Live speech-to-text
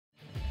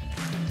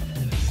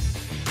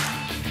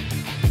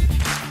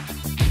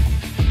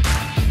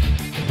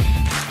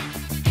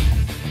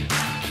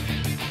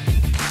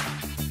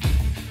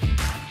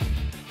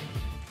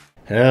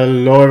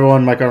Hello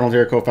everyone, Mike Arnold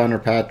here, co-founder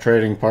Pat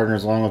Trading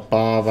Partners along with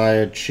Bob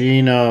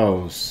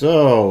Iacchino.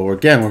 So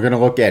again, we're going to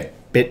look at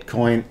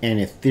Bitcoin and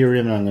Ethereum,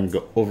 and I'm going to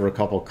go over a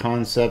couple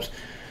concepts.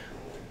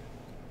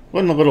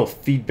 One little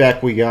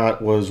feedback we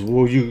got was,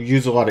 will you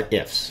use a lot of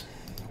ifs?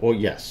 Well,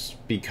 yes,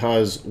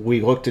 because we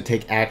look to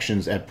take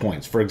actions at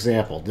points. For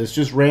example, this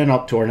just ran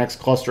up to our next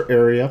cluster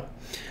area.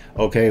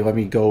 Okay, let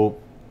me go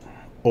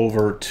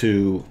over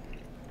to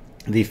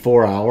the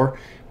 4 hour.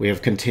 We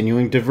have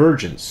continuing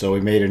divergence. So we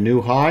made a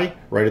new high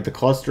right at the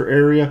cluster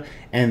area,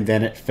 and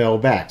then it fell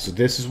back. So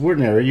this is where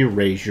an area you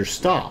raise your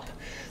stop.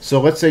 So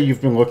let's say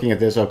you've been looking at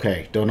this,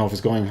 okay, don't know if it's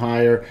going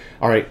higher.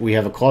 All right, we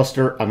have a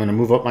cluster. I'm going to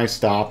move up my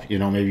stop. You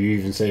know, maybe you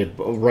even say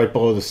right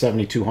below the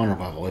 7,200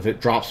 level. If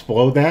it drops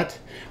below that,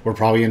 we're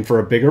probably in for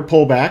a bigger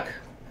pullback.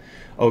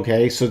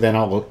 Okay, so then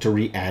I'll look to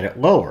re-add it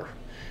lower.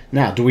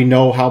 Now, do we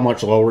know how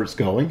much lower it's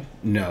going?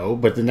 No,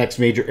 but the next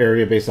major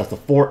area based off the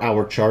 4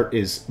 hour chart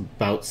is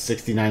about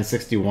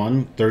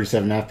 69.61,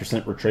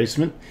 37.5%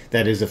 retracement.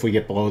 That is if we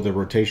get below the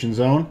rotation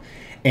zone,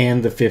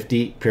 and the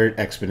 50 period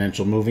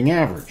exponential moving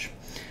average.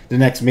 The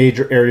next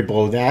major area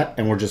below that,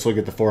 and we're just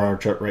looking at the 4 hour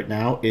chart right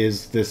now,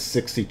 is this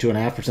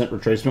 62.5%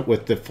 retracement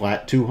with the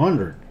flat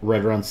 200,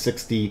 right around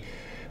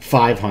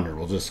 6,500.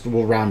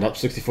 We'll round up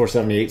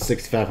 64.78,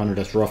 6,500.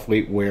 That's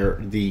roughly where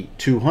the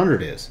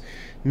 200 is.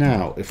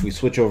 Now, if we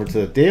switch over to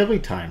the daily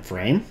time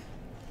frame,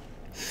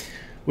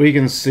 we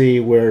can see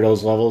where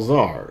those levels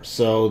are.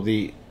 So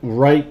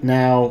right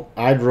now,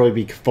 I'd really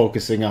be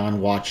focusing on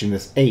watching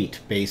this 8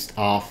 based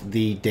off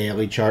the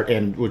daily chart,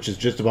 and which is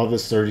just above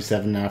this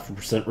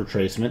 37.5%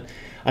 retracement.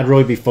 I'd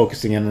really be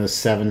focusing in on the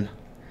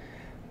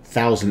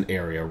 7,000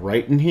 area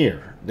right in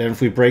here. Then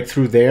if we break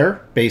through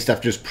there, based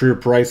off just pure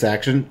price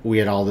action, we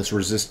had all this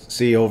resistance.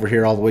 See over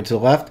here all the way to the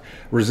left,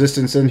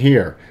 resistance in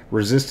here,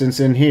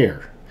 resistance in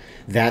here.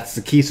 That's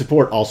the key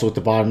support, also at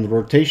the bottom of the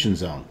rotation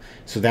zone.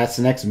 So that's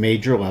the next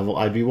major level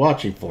I'd be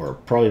watching for,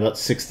 probably about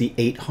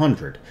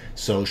 6,800.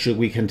 So should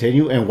we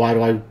continue? And why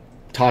do I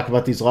talk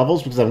about these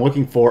levels? Because I'm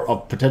looking for a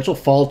potential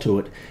fall to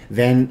it,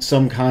 then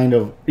some kind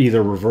of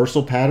either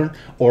reversal pattern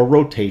or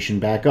rotation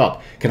back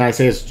up. Can I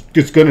say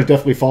it's going to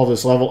definitely fall to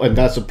this level and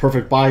that's a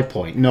perfect buy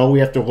point? No, we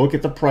have to look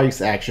at the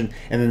price action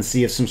and then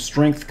see if some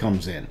strength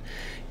comes in.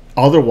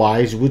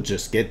 Otherwise, we'll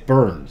just get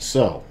burned.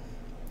 So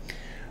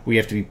we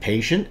have to be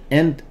patient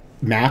and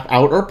map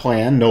out our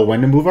plan, know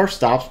when to move our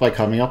stops by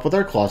coming up with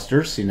our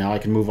clusters. See, now I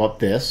can move up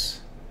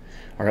this.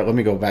 All right, let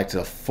me go back to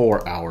the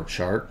 4 hour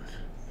chart.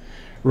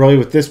 Really,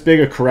 with this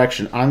big a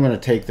correction, I'm going to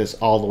take this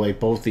all the way,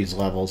 both these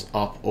levels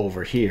up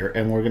over here,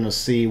 and we're going to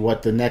see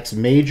what the next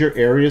major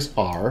areas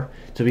are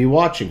to be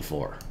watching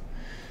for.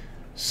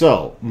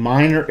 So,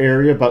 minor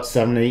area about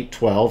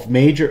 78.12,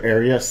 major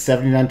area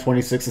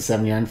 79.26 to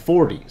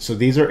 79.40. So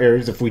these are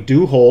areas, if we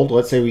do hold,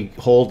 let's say we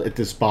hold at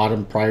this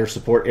bottom prior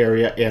support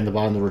area and the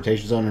bottom of the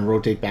rotation zone and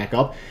rotate back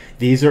up,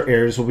 these are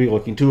areas we'll be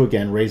looking to,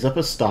 again, raise up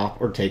a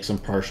stop or take some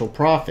partial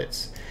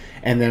profits.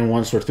 And then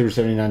once we're through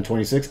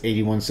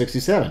 79.26,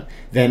 81.67.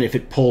 Then if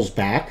it pulls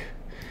back,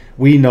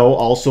 we know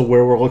also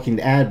where we're looking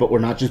to add, but we're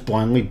not just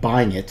blindly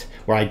buying it.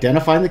 We're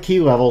identifying the key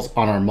levels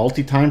on our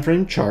multi-time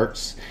frame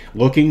charts,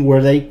 looking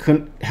where they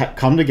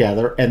come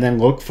together, and then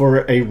look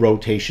for a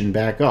rotation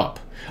back up,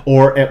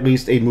 or at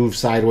least a move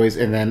sideways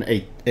and then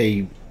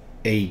a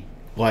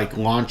like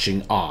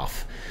launching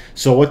off.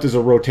 So what does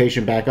a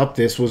rotation back up?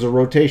 This was a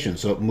rotation,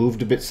 so it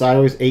moved a bit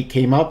sideways. 8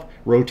 came up,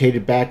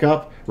 rotated back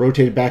up,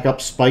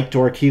 spiked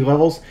to our key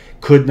levels,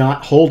 could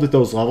not hold at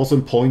those levels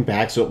and pulling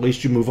back, so at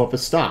least you move up a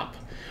stop.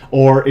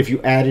 Or if you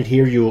added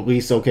here, you at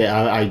least, okay,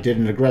 I did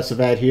an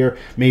aggressive add here.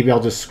 Maybe I'll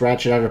just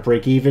scratch it out at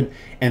break even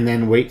and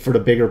then wait for the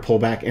bigger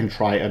pullback and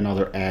try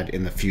another add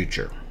in the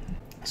future.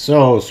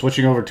 So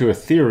switching over to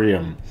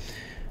Ethereum.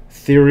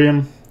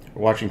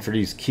 We're watching for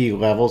these key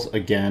levels.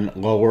 Again,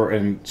 lower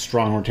and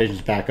strong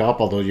rotations back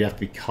up, although you have to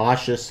be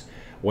cautious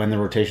when the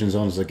rotation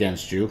zone is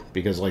against you,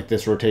 because like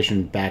this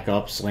rotation back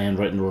up, slammed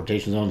right in the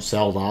rotation zone,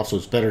 sold off. So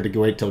it's better to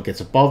wait till it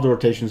gets above the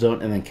rotation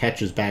zone and then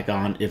catches back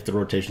on if the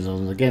rotation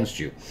zone is against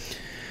you.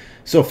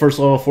 So first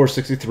level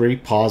 463,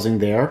 pausing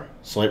there,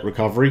 slight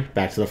recovery,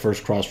 back to the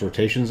first cross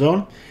rotation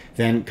zone,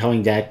 then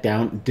coming back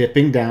down,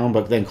 dipping down,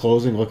 but then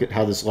closing. Look at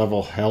how this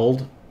level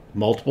held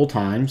multiple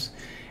times,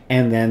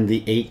 and then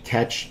the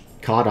 8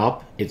 caught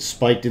up, it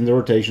spiked in the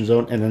rotation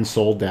zone and then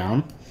sold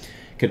down.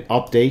 Can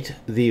update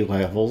the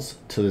levels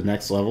to the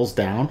next levels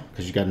down,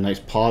 because you got a nice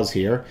pause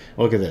here.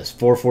 Look at this,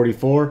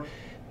 444,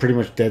 pretty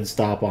much dead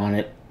stop on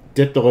it,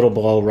 dipped a little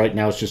below. Right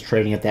now it's just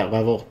trading at that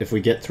level. If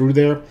we get through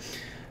there,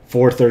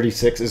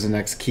 436 is the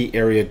next key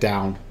area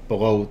down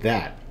below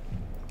that.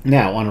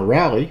 Now, on a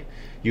rally,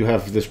 you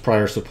have this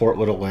prior support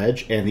little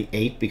ledge and the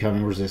 8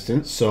 becoming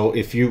resistance. So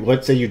if you,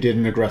 let's say you did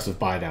an aggressive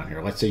buy down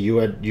here. Let's say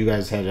you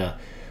guys had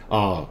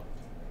a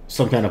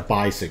some kind of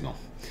buy signal.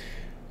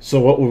 So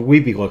what would we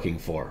be looking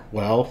for?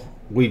 Well,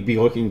 we'd be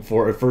looking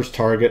for a first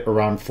target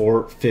around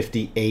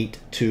 458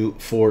 to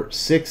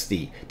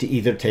 460 to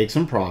either take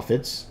some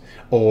profits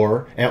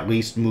or at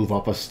least move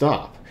up a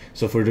stop.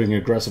 So if we're doing an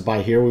aggressive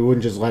buy here, we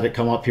wouldn't just let it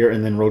come up here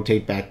and then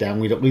rotate back down.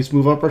 We'd at least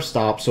move up our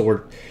stop, so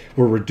we're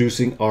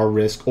reducing our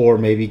risk, or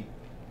maybe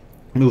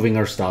moving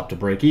our stop to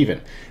break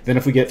even. Then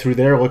if we get through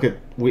there, look at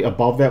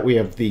above that we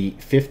have the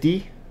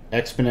 50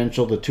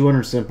 exponential, the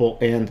 200 simple,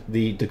 and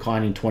the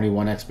declining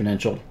 21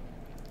 exponential,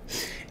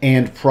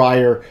 and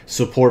prior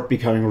support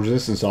becoming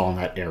resistance all in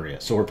that area.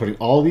 So we're putting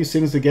all these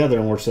things together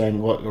and we're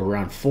saying, look,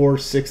 around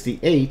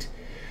 468,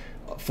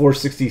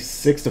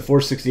 466 to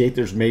 468,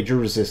 there's major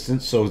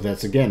resistance. So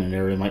that's, again, an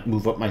area that might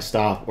move up my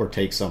stop or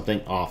take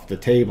something off the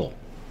table.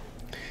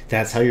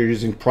 That's how you're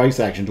using price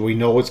action. Do we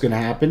know what's going to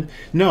happen?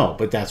 No,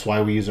 but that's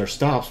why we use our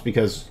stops,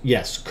 because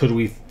yes, could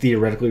we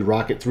theoretically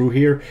rocket through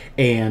here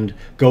and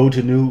go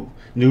to new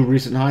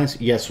recent highs?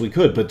 Yes, we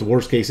could, but the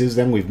worst case is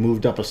then we've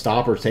moved up a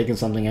stop or taken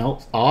something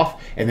else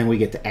off, and then we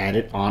get to add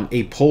it on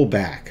a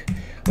pullback.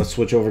 Let's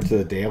switch over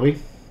to the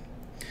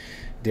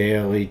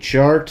daily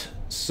chart.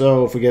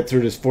 So if we get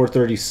through this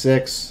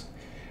 436,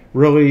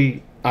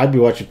 really I'd be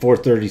watching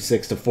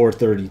 436 to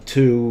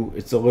 432.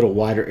 It's a little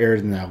wider area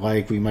than I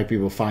like. We might be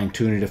able to fine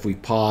tune it if we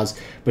pause,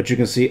 but you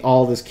can see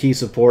all this key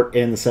support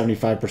and the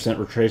 75%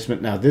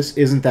 retracement. Now this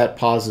isn't that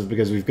positive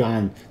because we've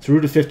gone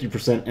through to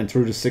 50% and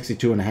through to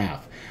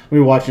 62.5.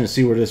 We're watching to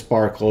see where this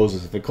bar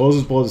closes. If it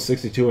closes below the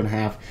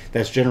 62.5,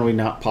 that's generally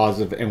not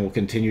positive, and we'll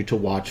continue to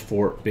watch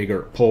for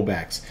bigger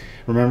pullbacks.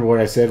 Remember what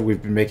I said,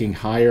 we've been making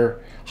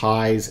higher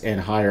highs and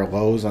higher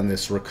lows on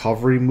this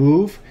recovery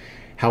move.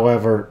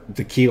 However,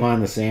 the key line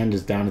in the sand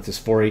is down at this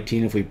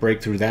 418. If we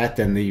break through that,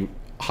 then the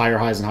higher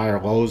highs and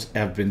higher lows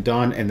have been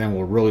done, and then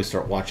we'll really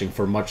start watching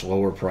for much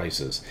lower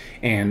prices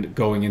and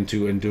going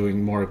into and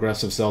doing more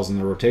aggressive sells in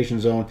the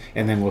rotation zone,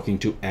 and then looking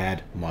to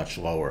add much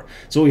lower.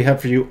 So we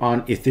have for you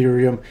on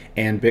Ethereum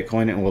and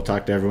Bitcoin, and we'll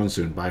talk to everyone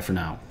soon. Bye for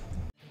now.